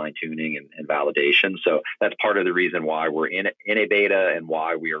requires fine tuning and validation. So that's part of the reason why we're in a beta and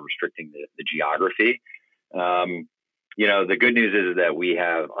why we are restricting the geography. You know, the good news is that we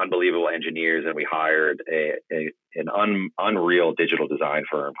have unbelievable engineers, and we hired an unreal digital design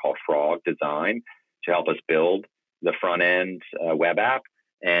firm called Frog Design to help us build the front end web app.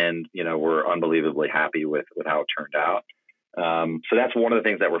 And, you know, we're unbelievably happy with how it turned out. So that's one of the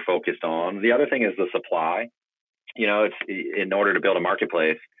things that we're focused on. The other thing is the supply. You know, it's in order to build a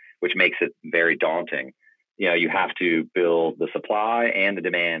marketplace, which makes it very daunting. You know, you have to build the supply and the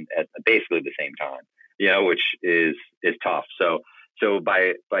demand at basically the same time, you know, which is tough. So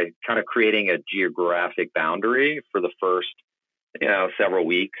by kind of creating a geographic boundary for the first, you know, several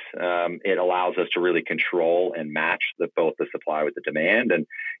weeks, it allows us to really control and match both the supply with the demand. And,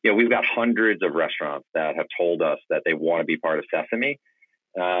 you know, we've got hundreds of restaurants that have told us that they want to be part of Sesame.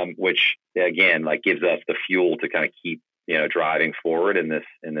 which again, like gives us the fuel to kind of keep, driving forward in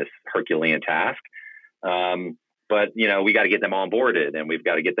this Herculean task. But, we got to get them onboarded, and we've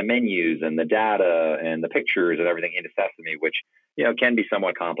got to get the menus and the data and the pictures and everything into Sesame, which, can be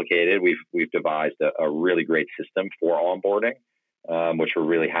somewhat complicated. We've devised a really great system for onboarding, which we're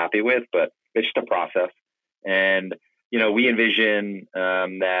really happy with, but it's just a process. And, we envision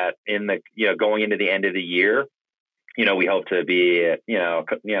that in the, going into the end of the year, we hope to be at,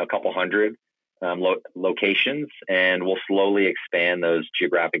 a couple hundred locations, and we'll slowly expand those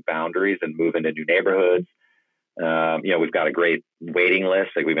geographic boundaries and move into new neighborhoods. We've got a great waiting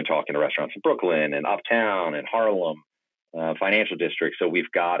list. Like, we've been talking to restaurants in Brooklyn and Uptown and Harlem, financial districts. So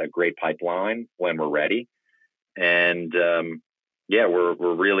we've got a great pipeline when we're ready. And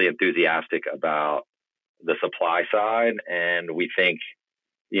we're really enthusiastic about the supply side. And we think,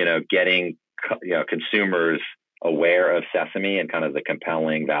 getting, consumers aware of Sesame and kind of the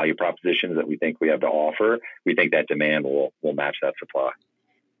compelling value propositions that we think we have to offer, we think that demand will match that supply.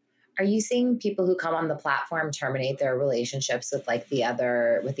 Are you seeing people who come on the platform terminate their relationships with the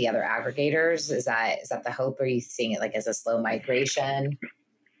other aggregators? Is that the hope? Or are you seeing it like as a slow migration?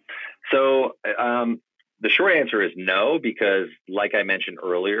 So the short answer is no, because like I mentioned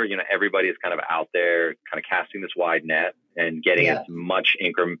earlier, everybody is kind of out there kind of casting this wide net and getting as much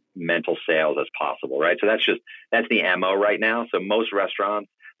incremental sales as possible, right? So that's the MO right now. So most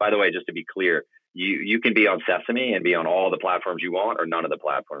restaurants, by the way, just to be clear, you can be on Sesame and be on all the platforms you want, or none of the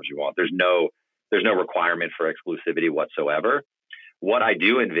platforms you want. There's no requirement for exclusivity whatsoever. What I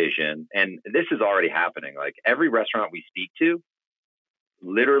do envision, and this is already happening, like every restaurant we speak to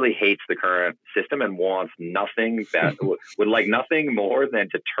literally hates the current system and wants nothing would like nothing more than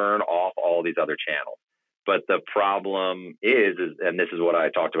to turn off all these other channels. But the problem is, and this is what I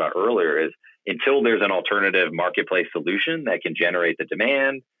talked about earlier, is until there's an alternative marketplace solution that can generate the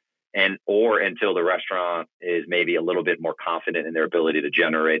demand, or until the restaurant is maybe a little bit more confident in their ability to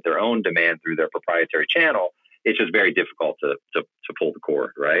generate their own demand through their proprietary channel, it's just very difficult to pull the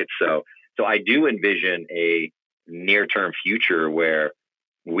cord, right? So I do envision a near-term future where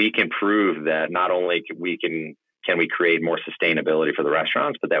we can prove that not only can we create more sustainability for the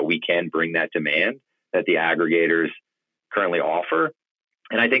restaurants, but that we can bring that demand that the aggregators currently offer.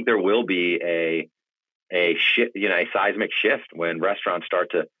 And I think there will be a seismic shift when restaurants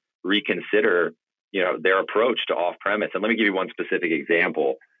start to reconsider, their approach to off-premise. And let me give you one specific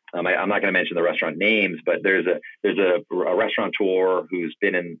example. I'm not going to mention the restaurant names, but there's a restaurateur who's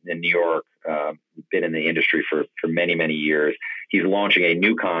been in New York, been in the industry for many, many years. He's launching a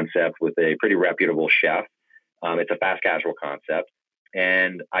new concept with a pretty reputable chef. It's a fast casual concept.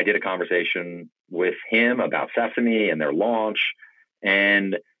 And I did a conversation with him about Sesame and their launch.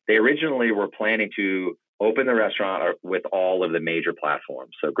 And they originally were planning to open the restaurant with all of the major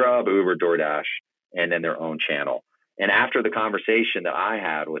platforms. So Grub, Uber, DoorDash, and then their own channel. And after the conversation that I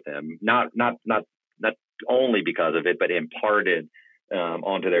had with him, not only because of it, but imparted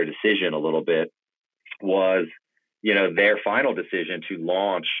onto their decision a little bit, was, their final decision to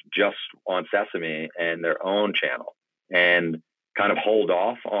launch just on Sesame and their own channel and kind of hold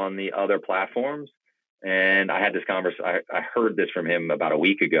off on the other platforms. And I had this conversation. I heard this from him about a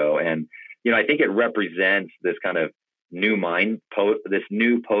week ago, and I think it represents this kind of new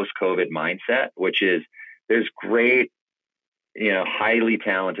post-COVID mindset, which is there's great, highly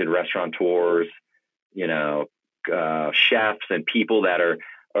talented restaurateurs, chefs and people that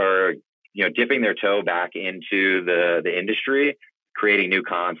are dipping their toe back into the industry, creating new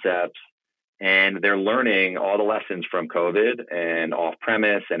concepts, and they're learning all the lessons from COVID and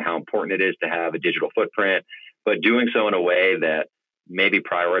off-premise and how important it is to have a digital footprint, but doing so in a way that maybe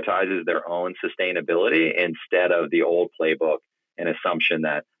prioritizes their own sustainability instead of the old playbook and assumption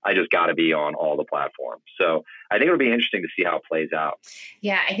that I just got to be on all the platforms. So I think it'll be interesting to see how it plays out.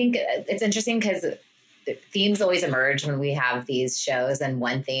 Yeah, I think it's interesting because themes always emerge when we have these shows. And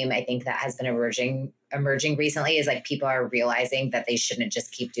one theme I think that has been emerging recently is like people are realizing that they shouldn't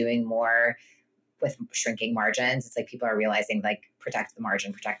just keep doing more with shrinking margins. It's like people are realizing like protect the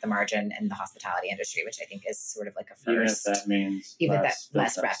margin in the hospitality industry, which I think is sort of like a first. Even if that means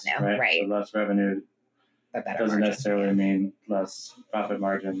less revenue, right? So less revenue but better doesn't margin. necessarily mean less profit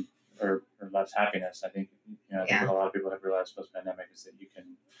margin or less happiness. I think I think what a lot of people have realized post-pandemic is that you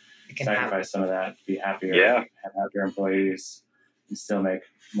can sacrifice some of that, be happier, have happier employees, and still make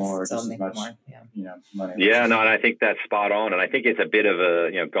more, just as much, money. Yeah, no, and I think that's spot on. And I think it's a bit of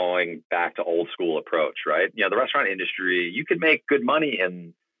a, going back to old school approach, right? The restaurant industry, you can make good money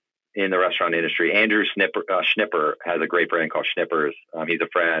in the restaurant industry. Andrew Schnipper has a great brand called Schnippers. He's a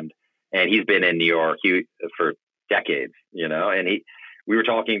friend, and he's been in New York for decades, and we were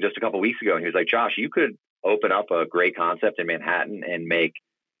talking just a couple of weeks ago, and he was like, Josh, you could open up a great concept in Manhattan and make,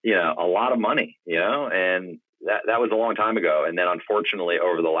 a lot of money, and that was a long time ago. And then unfortunately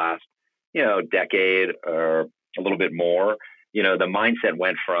over the last, decade or a little bit more, the mindset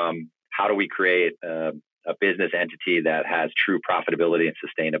went from how do we create a business entity that has true profitability and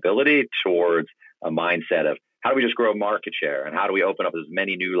sustainability towards a mindset of how do we just grow market share and how do we open up as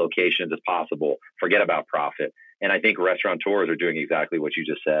many new locations as possible, forget about profit. And I think restaurateurs are doing exactly what you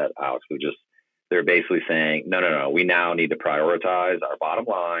just said, Alex. They're basically saying, no, we now need to prioritize our bottom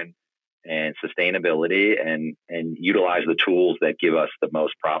line and sustainability and utilize the tools that give us the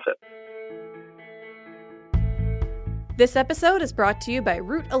most profit. This episode is brought to you by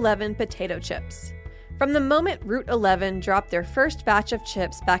Route 11 potato chips. From the moment Route 11 dropped their first batch of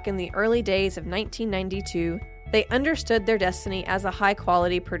chips back in the early days of 1992, they understood their destiny as a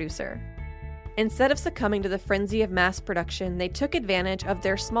high-quality producer. Instead of succumbing to the frenzy of mass production, they took advantage of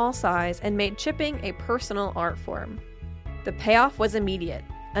their small size and made chipping a personal art form. The payoff was immediate,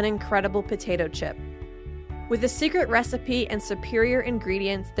 an incredible potato chip. With a secret recipe and superior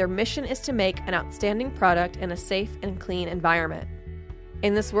ingredients, their mission is to make an outstanding product in a safe and clean environment.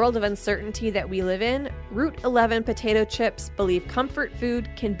 In this world of uncertainty that we live in, Route 11 potato chips believe comfort food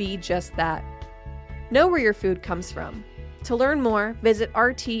can be just that. Know where your food comes from. To learn more, visit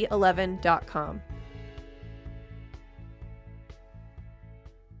rt11.com.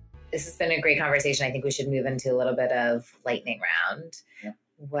 This has been a great conversation. I think we should move into a little bit of lightning round. Yeah.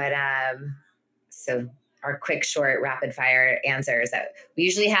 So our quick, short, rapid fire answers that we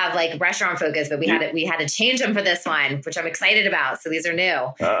usually have like restaurant focus, but we had to change them for this one, which I'm excited about. So these are new.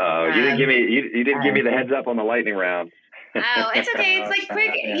 You didn't give me the heads up on the lightning round. Oh, it's okay. It's like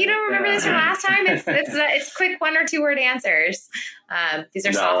quick. You don't remember this from last time? It's quick 1 or 2 word answers. These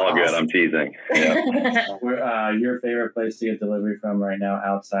are softballs. All good. I'm teasing. Yeah. Your favorite place to get delivery from right now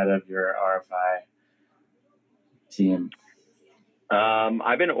outside of your RFI team?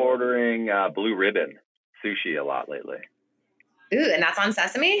 I've been ordering Blue Ribbon sushi a lot lately. Ooh, and that's on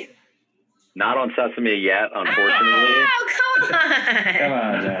Sesame? Not on Sesame yet, unfortunately. Oh, come on. Come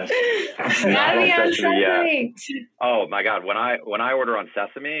on, Josh. Not on on Sesame yet. Sesame. Oh my God. When I order on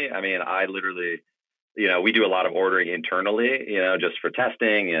Sesame, I mean, I literally, we do a lot of ordering internally, just for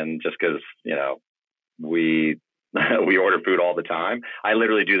testing and just because, we order food all the time. I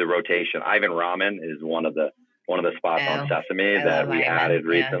literally do the rotation. Ivan Ramen is one of the spots on Sesame that we added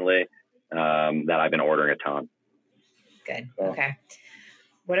recently, that I've been ordering a ton. Good. Okay.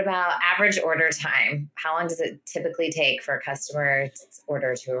 What about average order time? How long does it typically take for a customer's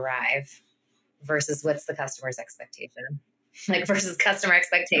order to arrive versus what's the customer's expectation? Versus customer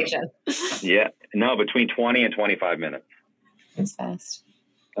expectation. Yeah. No, between 20 and 25 minutes. That's fast.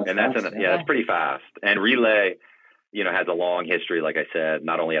 That's pretty fast. And Relay, has a long history, like I said,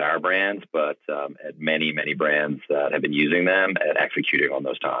 not only at our brands, but at many, many brands that have been using them at executing on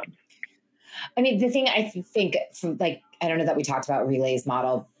those times. I mean, the thing I think I don't know that we talked about Relay's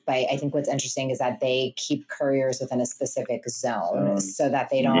model, but I think what's interesting is that they keep couriers within a specific zone so that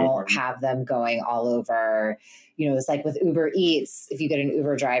they don't have them going all over. It's like with Uber Eats, if you get an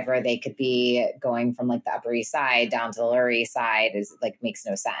Uber driver, they could be going from the Upper East Side down to the Lower East Side makes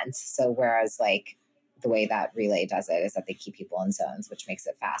no sense. So whereas the way that Relay does it is that they keep people in zones, which makes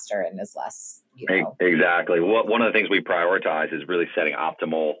it faster and is less, Exactly. One of the things we prioritize is really setting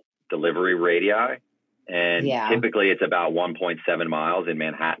optimal delivery radii. And typically it's about 1.7 miles in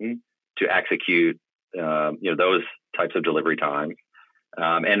Manhattan to execute, those types of delivery times.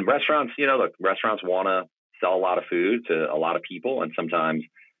 And restaurants, restaurants want to sell a lot of food to a lot of people. And sometimes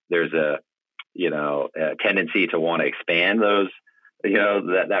there's a tendency to want to expand those,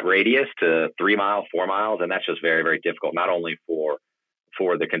 that radius to 3 miles, 4 miles. And that's just very, very difficult, not only for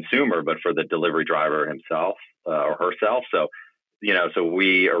the consumer, but for the delivery driver himself or herself. So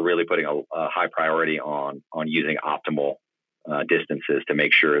we are really putting a high priority on using optimal distances to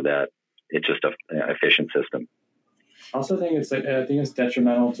make sure that it's just an efficient system. I also think it's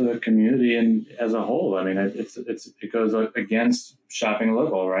detrimental to the community and as a whole. I mean, it goes against shopping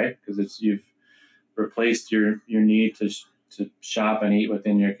local, right? Because you've replaced your need to shop and eat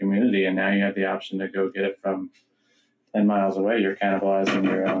within your community, and now you have the option to go get it from 10 miles away. You're cannibalizing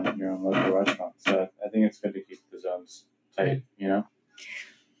your own local restaurant. So I think it's good to keep the zones tight,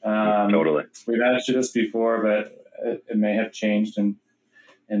 Totally. We've asked you this before, but it may have changed in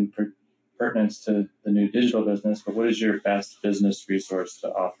pertinence to the new digital business. But what is your best business resource to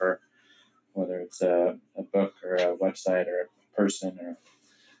offer, whether it's a book or a website or a person or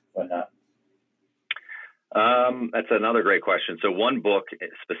whatnot? That's another great question. So one book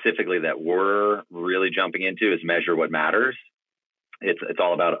specifically that we're really jumping into is Measure What Matters. It's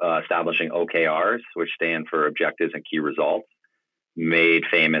all about establishing OKRs, which stand for objectives and key results, made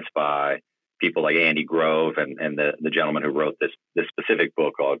famous by people like Andy Grove and the gentleman who wrote this specific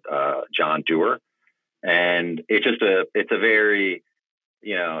book called John Dewar. And it's a very,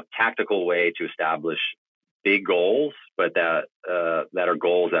 tactical way to establish big goals, but that are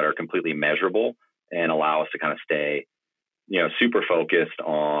goals that are completely measurable and allow us to kind of stay, super focused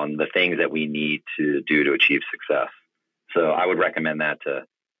on the things that we need to do to achieve success. So I would recommend that to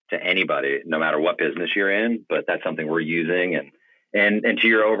anybody, no matter what business you're in, but that's something we're using. And to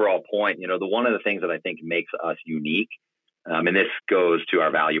your overall point, one of the things that I think makes us unique, and this goes to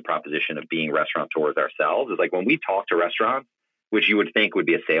our value proposition of being restaurateurs ourselves, is like when we talk to restaurants, which you would think would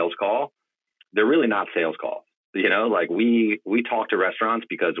be a sales call, they're really not sales calls. Like we talk to restaurants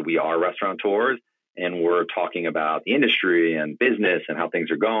because we are restaurateurs and we're talking about the industry and business and how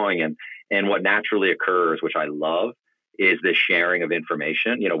things are going. And what naturally occurs, which I love, is the sharing of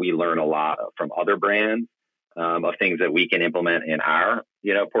information. We learn a lot from other brands of things that we can implement in our,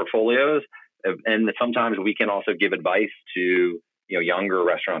 portfolios. And sometimes we can also give advice to, younger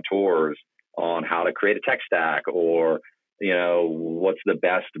restaurateurs on how to create a tech stack, or, what's the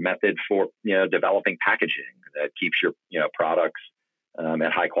best method for, developing packaging that keeps your, products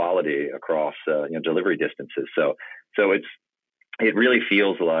at high quality across, delivery distances. So it really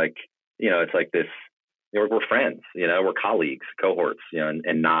feels like, it's like this, we're friends, we're colleagues, cohorts,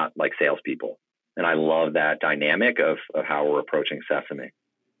 and not like salespeople. And I love that dynamic of how we're approaching Sesame.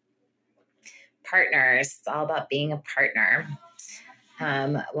 Partners. It's all about being a partner.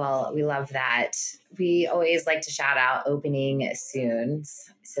 Well, we love that. We always like to shout out opening soon.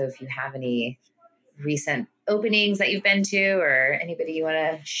 So if you have any recent openings that you've been to, or anybody you want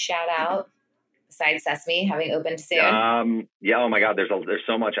to shout out besides Sesame having opened soon? Yeah. Oh my God. There's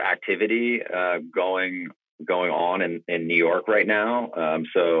so much activity going on in New York right now.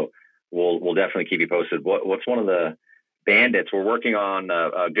 So we'll definitely keep you posted. What's one of the bandits we're working on?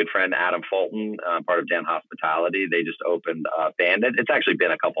 A good friend, Adam Fulton, part of Dan Hospitality. They just opened Bandit. It's actually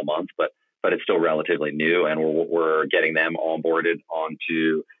been a couple months, but it's still relatively new, and we're getting them onboarded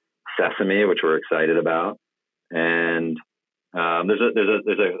onto Sesame, which we're excited about. And there's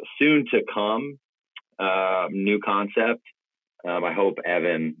a soon to come new concept. I hope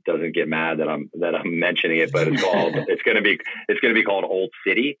Evan doesn't get mad that I'm mentioning it, but it's going to be called Old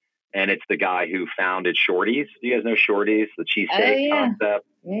City. And it's the guy who founded Shorty's. You guys know Shorty's, the cheesesteak concept,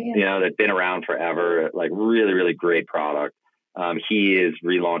 that's been around forever, like really, really great product. He is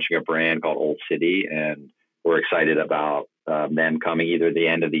relaunching a brand called Old City, and we're excited about them coming either the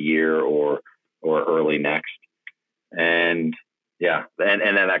end of the year or early next. And yeah, and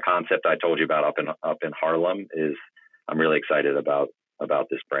then that concept I told you about up in Harlem I'm really excited about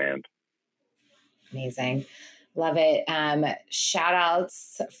this brand. Amazing. Love it. Shout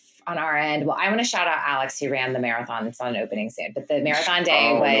outs on our end. Well, I want to shout out Alex, who ran the marathon. It's on opening soon, but the marathon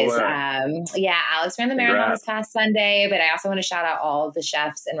day was, Alex ran the marathon this past Sunday, but I also want to shout out all of the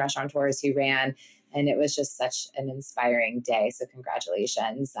chefs and restaurateurs who ran. And it was just such an inspiring day. So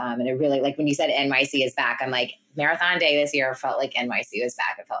congratulations. And it really, like when you said NYC is back, I'm like, marathon day this year felt like NYC was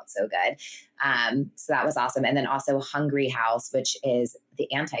back. It felt so good. So that was awesome. And then also Hungry House, which is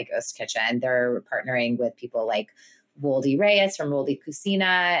the anti-ghost kitchen. They're partnering with people like Woldy Reyes from Woldy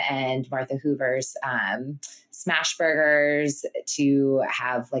Cucina and Martha Hoover's Smash Burgers to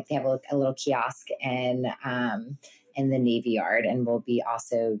have, like, they have a little kiosk in the Navy Yard, and we'll be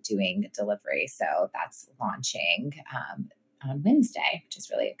also doing delivery. So that's launching on Wednesday, which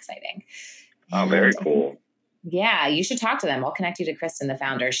is really exciting. Oh, very cool. Yeah, you should talk to them. I'll connect you to Kristen, the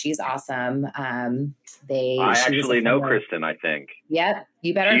founder. She's awesome. I actually know Kristen, I think. Yep.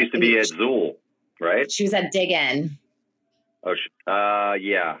 You better. She used to be at Zool, right? She was at Dig In. Oh,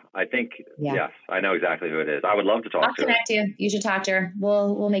 yeah. I think, yes, I know exactly who it is. I would love to talk to her. I'll connect you. You should talk to her.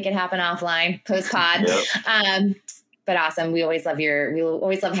 We'll make it happen offline, post-pod. Yep. But awesome. We always love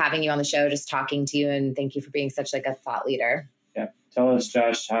having you on the show, just talking to you, and thank you for being such like a thought leader. Yeah. Tell us,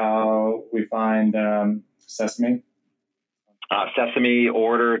 Josh, how we find Sesame.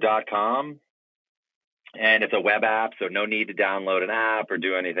 SesameOrder.com. And it's a web app, so no need to download an app or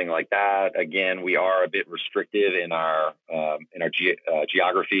do anything like that. Again, we are a bit restricted in our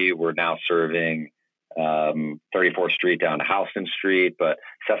geography. We're now serving 34th Street down to Houston Street, but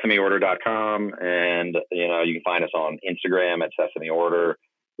SesameOrder.com, and you can find us on Instagram at Sesame Order.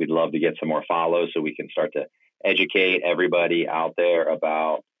 We'd love to get some more follows so we can start to educate everybody out there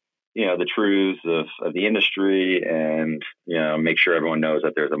about the truths of the industry, and make sure everyone knows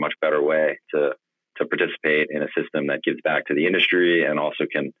that there's a much better way to participate in a system that gives back to the industry and also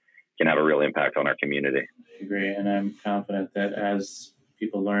can can have a real impact on our community. I agree. And I'm confident that as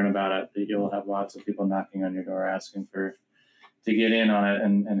people learn about it, that you'll have lots of people knocking on your door asking to get in on it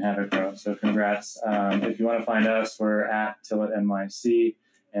and have it grow. So congrats. If you want to find us, we're at Tillet NYC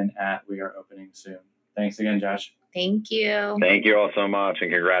and at We Are Opening Soon. Thanks again, Josh. Thank you. Thank you all so much,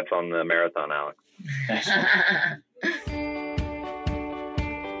 and congrats on the marathon, Alex.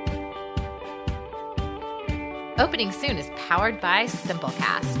 Opening Soon is powered by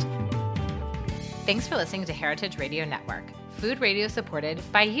Simplecast. Thanks for listening to Heritage Radio Network, food radio supported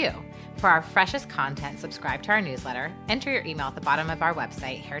by you. For our freshest content, subscribe to our newsletter, enter your email at the bottom of our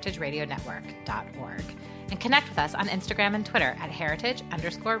website, heritageradionetwork.org, and connect with us on Instagram and Twitter at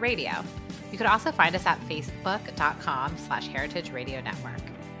heritage_radio. You could also find us at facebook.com/Heritage Radio Network.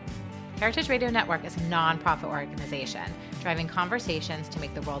 Heritage Radio Network is a nonprofit organization driving conversations to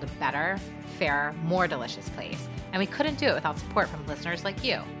make the world a better, fairer, more delicious place. And we couldn't do it without support from listeners like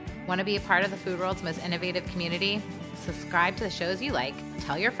you. Want to be a part of the food world's most innovative community? Subscribe to the shows you like,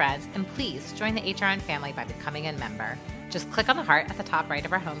 tell your friends, and please join the HRN family by becoming a member. Just click on the heart at the top right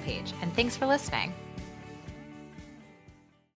of our homepage. And thanks for listening.